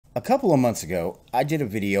A couple of months ago, I did a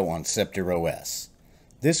video on Septor OS.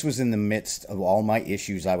 This was in the midst of all my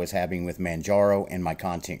issues I was having with Manjaro and my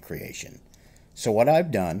content creation. So what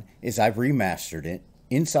I've done is I've remastered it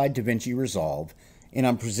inside DaVinci Resolve, and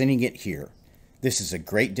I'm presenting it here. This is a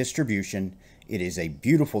great distribution. It is a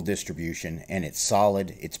beautiful distribution, and it's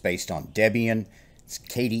solid. It's based on Debian, it's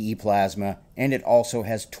KDE Plasma, and it also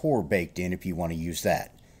has TOR baked in if you want to use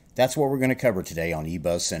that. That's what we're going to cover today on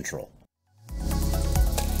eBuzz Central.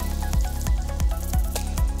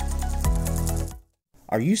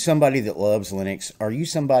 Are you somebody that loves Linux? Are you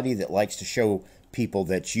somebody that likes to show people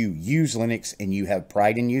that you use Linux and you have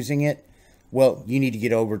pride in using it? Well, you need to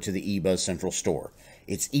get over to the eBuzz Central store.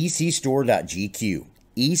 It's eCstore.gq.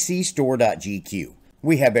 eCstore.gq.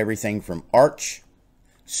 We have everything from Arch,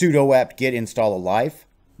 sudo apt-get install alive,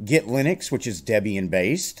 Get Linux, which is Debian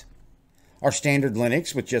based, our standard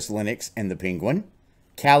Linux with just Linux and the Penguin,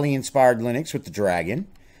 Kali-inspired Linux with the Dragon.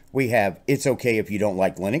 We have It's Okay If You Don't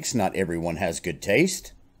Like Linux, Not Everyone Has Good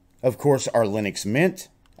Taste. Of course, our Linux Mint,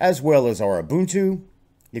 as well as our Ubuntu.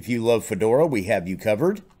 If you love Fedora, we have you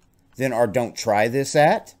covered. Then our Don't Try This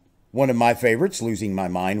At. One of my favorites, Losing My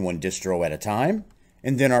Mind One Distro at a Time.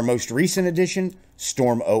 And then our most recent edition,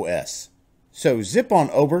 Storm OS. So zip on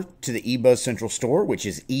over to the eBuzz Central store, which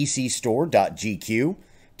is ecstore.gq.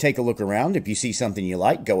 Take a look around. If you see something you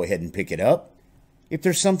like, go ahead and pick it up. If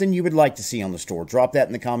there's something you would like to see on the store, drop that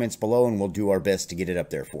in the comments below and we'll do our best to get it up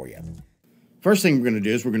there for you. First thing we're going to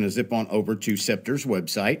do is we're going to zip on over to Septor's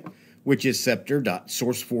website, which is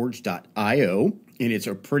septor.sourceforge.io. And it's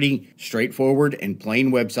a pretty straightforward and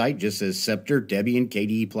plain website. Just says Septor, Debian,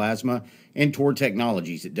 KDE Plasma, and TOR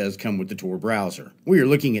Technologies. It does come with the TOR browser. We are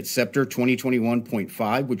looking at Septor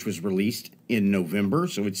 2021.5, which was released in November,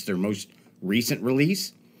 so it's their most recent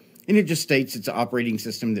release. And it just states it's an operating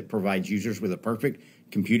system that provides users with a perfect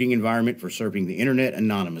computing environment for surfing the internet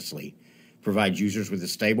anonymously. Provides users with a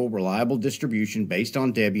stable, reliable distribution based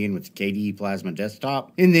on Debian with the KDE Plasma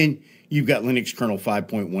desktop. And then you've got Linux kernel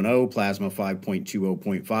 5.10, Plasma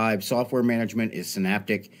 5.20.5. Software management is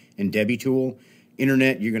Synaptic and DebiTool.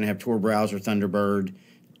 Internet, you're going to have Tor browser, Thunderbird,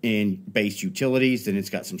 and base utilities. Then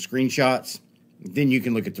it's got some screenshots. Then you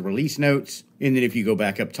can look at the release notes. And then if you go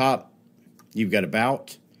back up top, you've got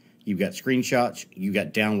About. You've got screenshots, you've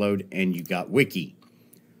got download, and you've got wiki.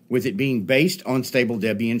 With it being based on stable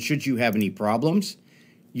Debian, should you have any problems,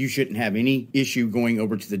 you shouldn't have any issue going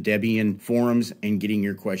over to the Debian forums and getting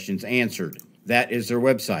your questions answered. That is their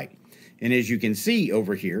website. And as you can see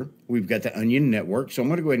over here, we've got the Onion network. So I'm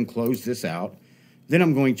going to go ahead and close this out. Then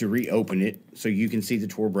I'm going to reopen it so you can see the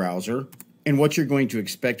Tor browser. And what you're going to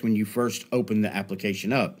expect when you first open the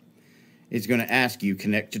application up. It's going to ask you,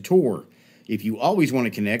 connect to Tor. If you always want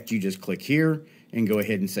to connect, you just click here and go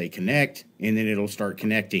ahead and say connect, and then it'll start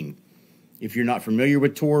connecting. If you're not familiar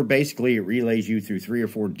with Tor, basically it relays you through 3 or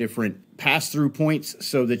 4 different pass-through points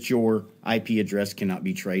so that your IP address cannot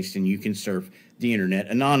be traced and you can surf the internet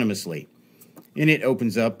anonymously. And it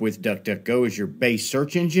opens up with DuckDuckGo as your base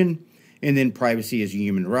search engine, and then privacy as a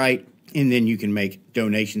human right, and then you can make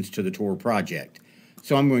donations to the Tor project.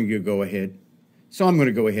 So I'm going to go ahead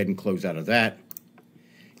and close out of that.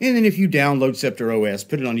 And then if you download Septor OS,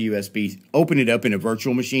 put it on a USB, open it up in a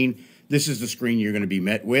virtual machine, this is the screen you're going to be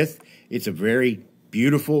met with. It's a very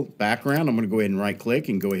beautiful background. I'm going to go ahead and right-click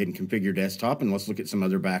and go ahead and configure desktop, and let's look at some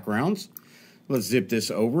other backgrounds. Let's zip this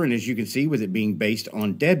over, and as you can see, with it being based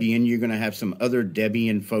on Debian, you're going to have some other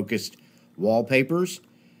Debian-focused wallpapers,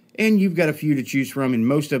 and you've got a few to choose from, and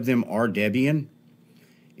most of them are Debian.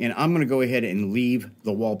 And I'm going to go ahead and leave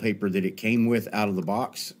the wallpaper that it came with out of the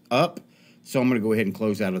box up. So I'm going to go ahead and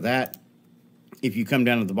close out of that. If you come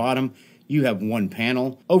down to the bottom, you have one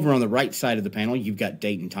panel. Over on the right side of the panel, you've got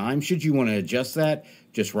date and time. Should you want to adjust that,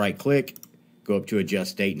 just right-click, go up to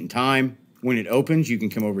adjust date and time. When it opens, you can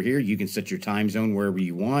come over here. You can set your time zone wherever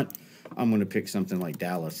you want. I'm going to pick something like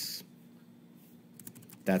Dallas.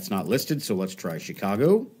 That's not listed, so let's try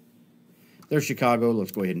Chicago. There's Chicago.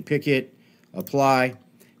 Let's go ahead and pick it, apply.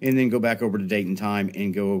 And then go back over to date and time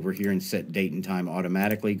and go over here and set date and time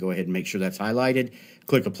automatically. Go ahead and make sure that's highlighted.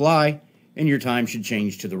 Click apply, and your time should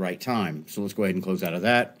change to the right time. So let's go ahead and close out of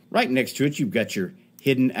that. Right next to it, you've got your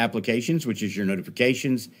hidden applications, which is your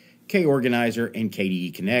notifications, K-Organizer, and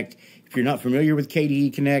KDE Connect. If you're not familiar with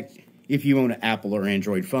KDE Connect, if you own an Apple or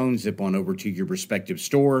Android phone, zip on over to your respective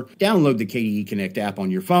store, download the KDE Connect app on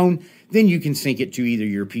your phone, then you can sync it to either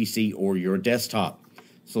your PC or your desktop.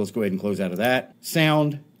 So let's go ahead and close out of that.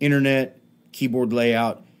 Sound, internet, keyboard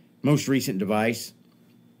layout, most recent device,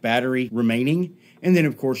 battery remaining, and then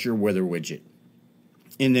of course your weather widget.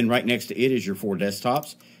 And then right next to it is your 4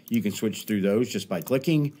 desktops. You can switch through those just by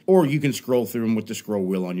clicking, or you can scroll through them with the scroll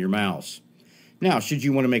wheel on your mouse. Now, should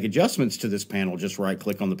you want to make adjustments to this panel, just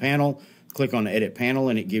right-click on the panel, click on Edit Panel,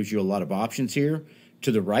 and it gives you a lot of options here.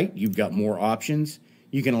 To the right, you've got more options.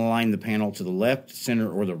 You can align the panel to the left,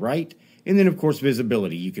 center, or the right. And then, of course,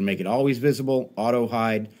 visibility. You can make it always visible,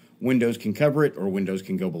 auto-hide. Windows can cover it, or Windows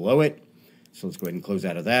can go below it. So let's go ahead and close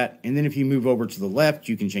out of that. And then if you move over to the left,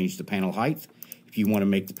 you can change the panel height. If you want to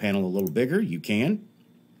make the panel a little bigger, you can.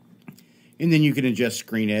 And then you can adjust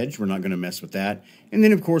screen edge. We're not going to mess with that. And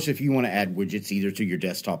then, of course, if you want to add widgets either to your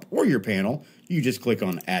desktop or your panel, you just click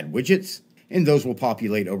on Add Widgets, and those will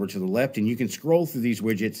populate over to the left. And you can scroll through these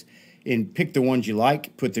widgets and pick the ones you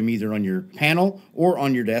like, put them either on your panel or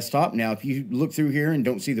on your desktop. Now, if you look through here and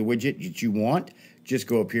don't see the widget that you want, just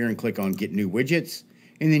go up here and click on Get New Widgets.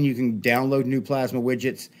 And then you can download new Plasma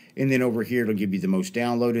widgets. And then over here, it'll give you the most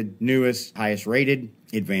downloaded, newest, highest rated,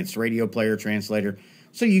 advanced radio player, translator.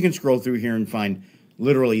 So you can scroll through here and find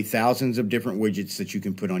literally thousands of different widgets that you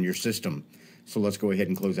can put on your system. So let's go ahead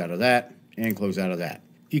and close out of that and close out of that.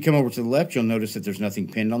 If you come over to the left, you'll notice that there's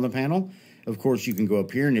nothing pinned on the panel. Of course, you can go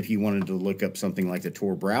up here, and if you wanted to look up something like the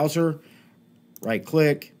TOR browser,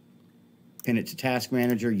 right-click, pin it to Task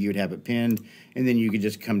Manager, you would have it pinned, and then you could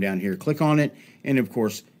just come down here, click on it, and of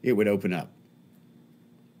course, it would open up.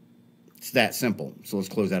 It's that simple. So let's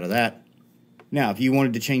close out of that. Now, if you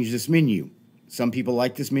wanted to change this menu, some people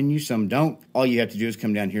like this menu, some don't. All you have to do is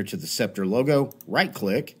come down here to the Septor logo,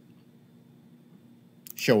 right-click,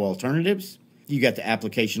 Show Alternatives. You got the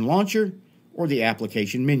Application Launcher or the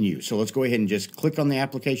Application Menu. So let's go ahead and just click on the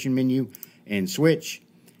Application Menu and switch.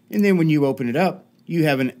 And then when you open it up, you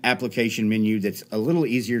have an application menu that's a little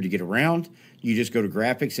easier to get around. You just go to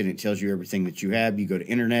Graphics and it tells you everything that you have. You go to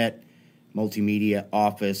Internet, Multimedia,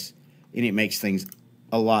 Office, and it makes things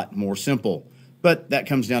a lot more simple. But that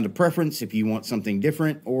comes down to preference. If you want something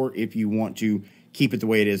different or if you want to keep it the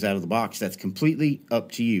way it is out of the box, that's completely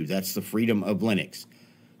up to you. That's the freedom of Linux.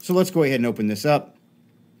 So let's go ahead and open this up.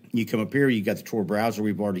 You come up here, you got the TOR browser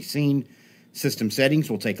we've already seen. System settings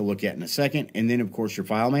we'll take a look at in a second. And then, of course, your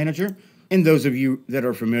file manager. And those of you that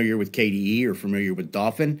are familiar with KDE or familiar with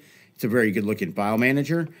Dolphin, it's a very good-looking file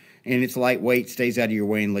manager. And it's lightweight, stays out of your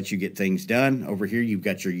way, and lets you get things done. Over here, you've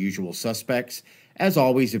got your usual suspects. As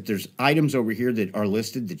always, if there's items over here that are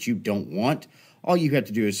listed that you don't want, all you have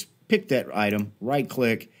to do is pick that item,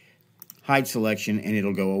 right-click, hide selection, and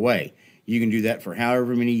it'll go away. You can do that for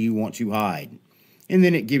however many you want to hide. And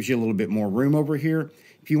then it gives you a little bit more room over here.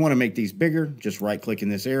 If you want to make these bigger, just right-click in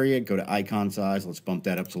this area, go to icon size, let's bump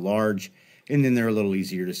that up to large, and then they're a little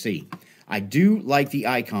easier to see. I do like the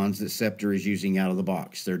icons that Septor is using out of the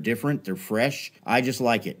box. They're different, they're fresh. I just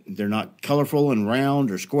like it. They're not colorful and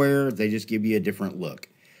round or square. They just give you a different look.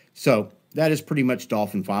 So that is pretty much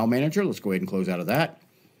Dolphin File Manager. Let's go ahead and close out of that.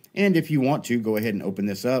 And if you want to, go ahead and open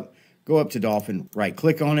this up. Go up to Dolphin,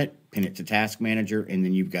 right-click on it, pin it to Task Manager, and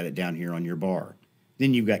then you've got it down here on your bar.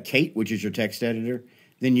 Then you've got Kate, which is your text editor.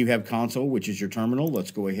 Then you have Console, which is your terminal.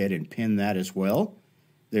 Let's go ahead and pin that as well.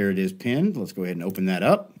 There it is pinned. Let's go ahead and open that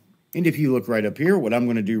up. And if you look right up here, what I'm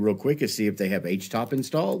going to do real quick is see if they have HTOP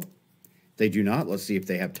installed. They do not. Let's see if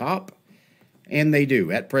they have top. And they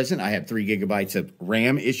do. At present, I have 3 gigabytes of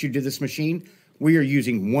RAM issued to this machine. We are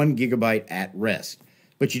using 1 gigabyte at rest.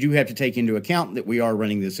 But you do have to take into account that we are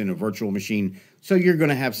running this in a virtual machine, so you're going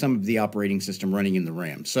to have some of the operating system running in the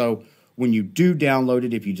RAM. So when you do download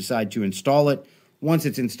it, if you decide to install it, once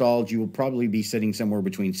it's installed, you will probably be sitting somewhere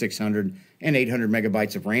between 600 and 800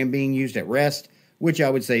 megabytes of RAM being used at rest, which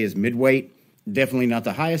I would say is mid-weight. Definitely not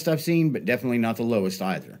the highest I've seen, but definitely not the lowest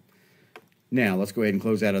either. Now, let's go ahead and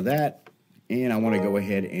close out of that. And I want to go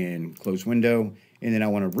ahead and close window. And then I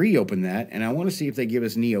want to reopen that. And I want to see if they give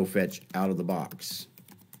us NeoFetch out of the box.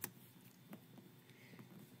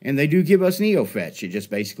 And they do give us NeoFetch. It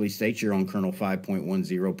just basically states you're on kernel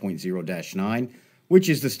 5.10.0.0-9, which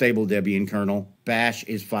is the stable Debian kernel. Bash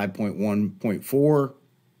is 5.1.4.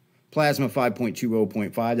 Plasma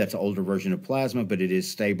 5.20.5, that's an older version of Plasma, but it is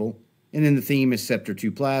stable. And then the theme is Septor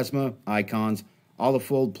 2 Plasma, icons,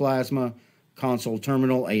 Olifold Plasma, console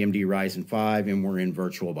terminal, AMD Ryzen 5, and we're in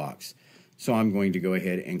VirtualBox. So I'm going to go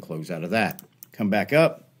ahead and close out of that. Come back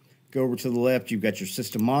up, go over to the left, you've got your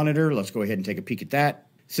system monitor. Let's go ahead and take a peek at that.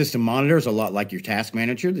 System monitor is a lot like your task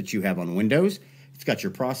manager that you have on Windows. It's got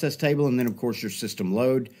your process table and then, of course, your system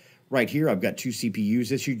load. Right here, I've got 2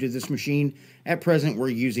 CPUs issued to this machine. At present, we're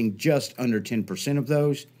using just under 10% of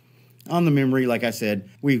those. On the memory, like I said,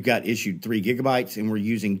 we've got issued 3 gigabytes, and we're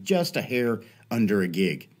using just a hair under a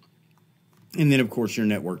gig. And then, of course, your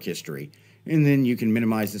network history. And then you can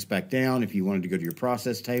minimize this back down if you wanted to go to your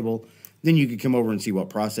process table. Then you could come over and see what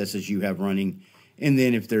processes you have running. And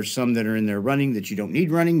then if there's some that are in there running that you don't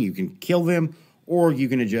need running, you can kill them, or you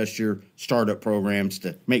can adjust your startup programs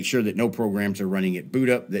to make sure that no programs are running at boot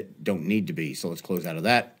up that don't need to be. So let's close out of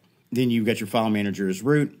that. Then you've got your file manager as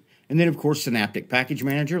root. And then, of course, Synaptic Package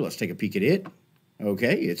Manager. Let's take a peek at it.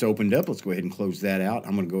 Okay, it's opened up. Let's go ahead and close that out.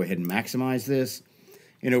 I'm going to go ahead and maximize this.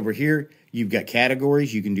 And over here, you've got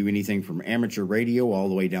categories. You can do anything from amateur radio all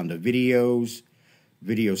the way down to videos,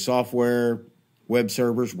 video software, web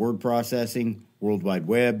servers, word processing, World Wide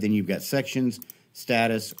Web. Then you've got sections,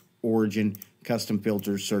 status, origin, custom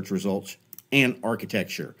filters, search results, and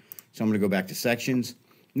architecture. So I'm going to go back to sections.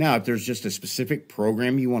 Now, if there's just a specific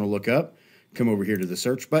program you want to look up, come over here to the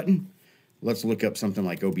search button. Let's look up something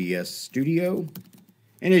like OBS Studio.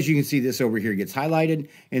 And as you can see, this over here gets highlighted,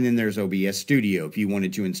 and then there's OBS Studio. If you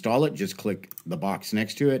wanted to install it, just click the box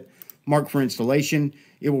next to it. Mark for installation.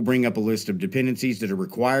 It will bring up a list of dependencies that are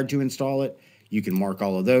required to install it. You can mark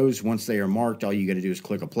all of those. Once they are marked, all you got to do is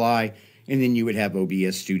click apply, and then you would have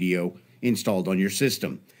OBS Studio installed on your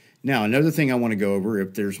system. Now, another thing I want to go over,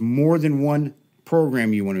 if there's more than one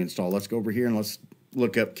program you want to install, let's go over here and let's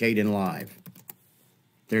look up Kde Live.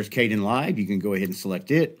 There's Kde Live. You can go ahead and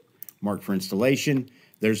select it, mark for installation.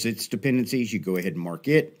 There's its dependencies. You go ahead and mark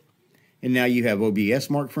it. And now you have OBS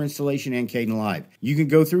marked for installation and Kde Live. You can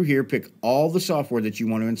go through here, pick all the software that you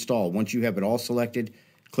want to install. Once you have it all selected,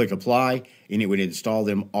 click apply, and it would install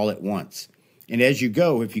them all at once. And as you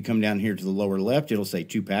go, if you come down here to the lower left, it'll say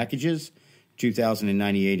 2 packages,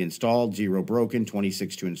 2098 installed, 0 broken,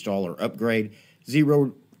 26 to install or upgrade,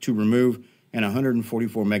 0 to remove, and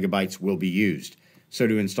 144 megabytes will be used. So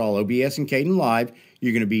to install OBS and Kde Live,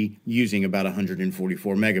 you're going to be using about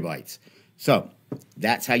 144 megabytes. So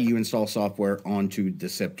that's how you install software onto the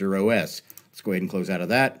Septor OS. Let's go ahead and close out of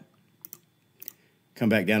that. Come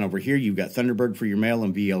back down over here. You've got Thunderbird for your mail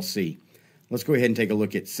and VLC. Let's go ahead and take a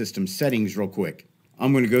look at system settings real quick.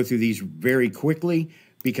 I'm going to go through these very quickly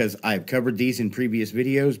because I've covered these in previous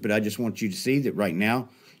videos, but I just want you to see that right now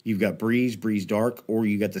you've got Breeze, Breeze Dark, or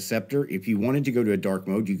you got the Septor. If you wanted to go to a dark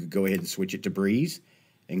mode, you could go ahead and switch it to Breeze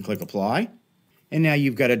and click apply. And now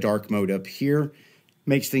you've got a dark mode up here.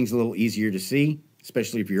 Makes things a little easier to see,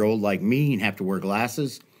 especially if you're old like me and have to wear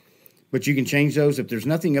glasses. But you can change those. If there's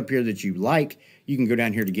nothing up here that you like, you can go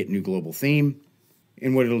down here to get new global theme.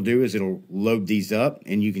 And what it'll do is it'll load these up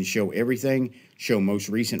and you can show everything, show most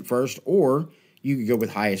recent first, or you could go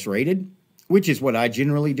with highest rated, which is what I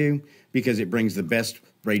generally do because it brings the best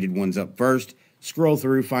rated ones up first. Scroll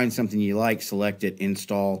through, find something you like, select it,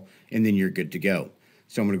 install, and then you're good to go.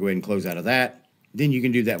 So I'm going to go ahead and close out of that. Then you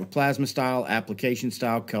can do that with plasma style, application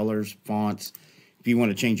style, colors, fonts. If you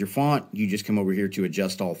want to change your font, you just come over here to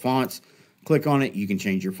adjust all fonts. Click on it. You can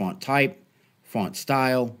change your font type, font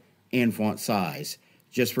style, and font size.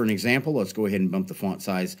 Just for an example, let's go ahead and bump the font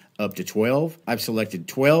size up to 12. I've selected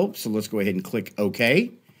 12, so let's go ahead and click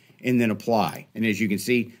OK, and then apply. And as you can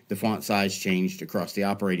see, the font size changed across the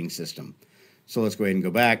operating system. So let's go ahead and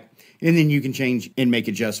go back. And then you can change and make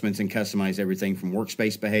adjustments and customize everything from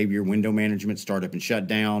workspace behavior, window management, startup and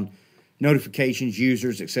shutdown, notifications,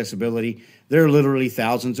 users, accessibility. There are literally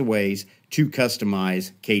thousands of ways to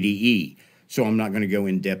customize KDE. So I'm not going to go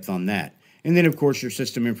in depth on that. And then, of course, your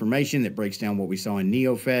system information that breaks down what we saw in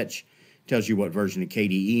NeoFetch, tells you what version of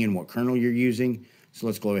KDE and what kernel you're using. So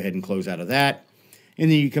let's go ahead and close out of that. And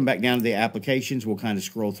then you come back down to the applications. We'll kind of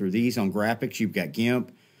scroll through these. On graphics, you've got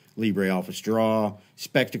GIMP, LibreOffice Draw,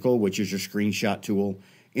 Spectacle, which is your screenshot tool,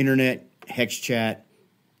 Internet, HexChat,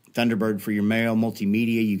 Thunderbird for your mail,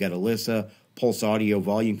 multimedia, you got Alyssa, Pulse Audio,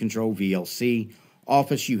 Volume Control, VLC.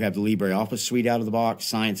 Office, you have the LibreOffice suite out of the box,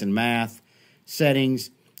 Science and Math, Settings,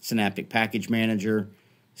 Synaptic Package Manager,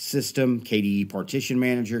 System, KDE Partition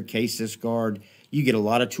Manager, KSysGuard. You get a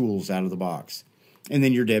lot of tools out of the box. And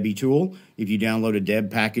then your Debian tool. If you download a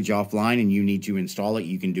Deb package offline and you need to install it,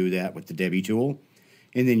 you can do that with the Debian tool.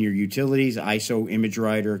 And then your utilities, ISO, Image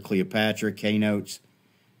Writer, Cleopatra, Keynotes,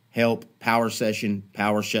 Help, Power Session,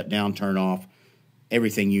 Power Shutdown, Turn Off,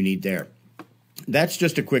 everything you need there. That's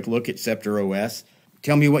just a quick look at Septor OS.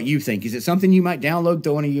 Tell me what you think. Is it something you might download,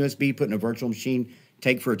 throw in a USB, put in a virtual machine,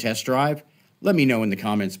 take for a test drive? Let me know in the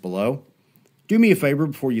comments below. Do me a favor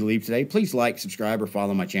before you leave today. Please like, subscribe, or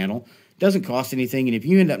follow my channel. Doesn't cost anything, and if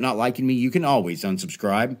you end up not liking me, you can always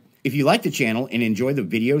unsubscribe. If you like the channel and enjoy the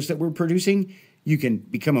videos that we're producing, you can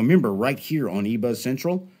become a member right here on eBuzz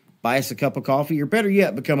Central, buy us a cup of coffee, or better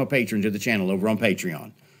yet, become a patron to the channel over on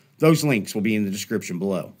Patreon. Those links will be in the description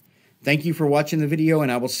below. Thank you for watching the video,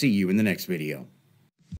 and I will see you in the next video.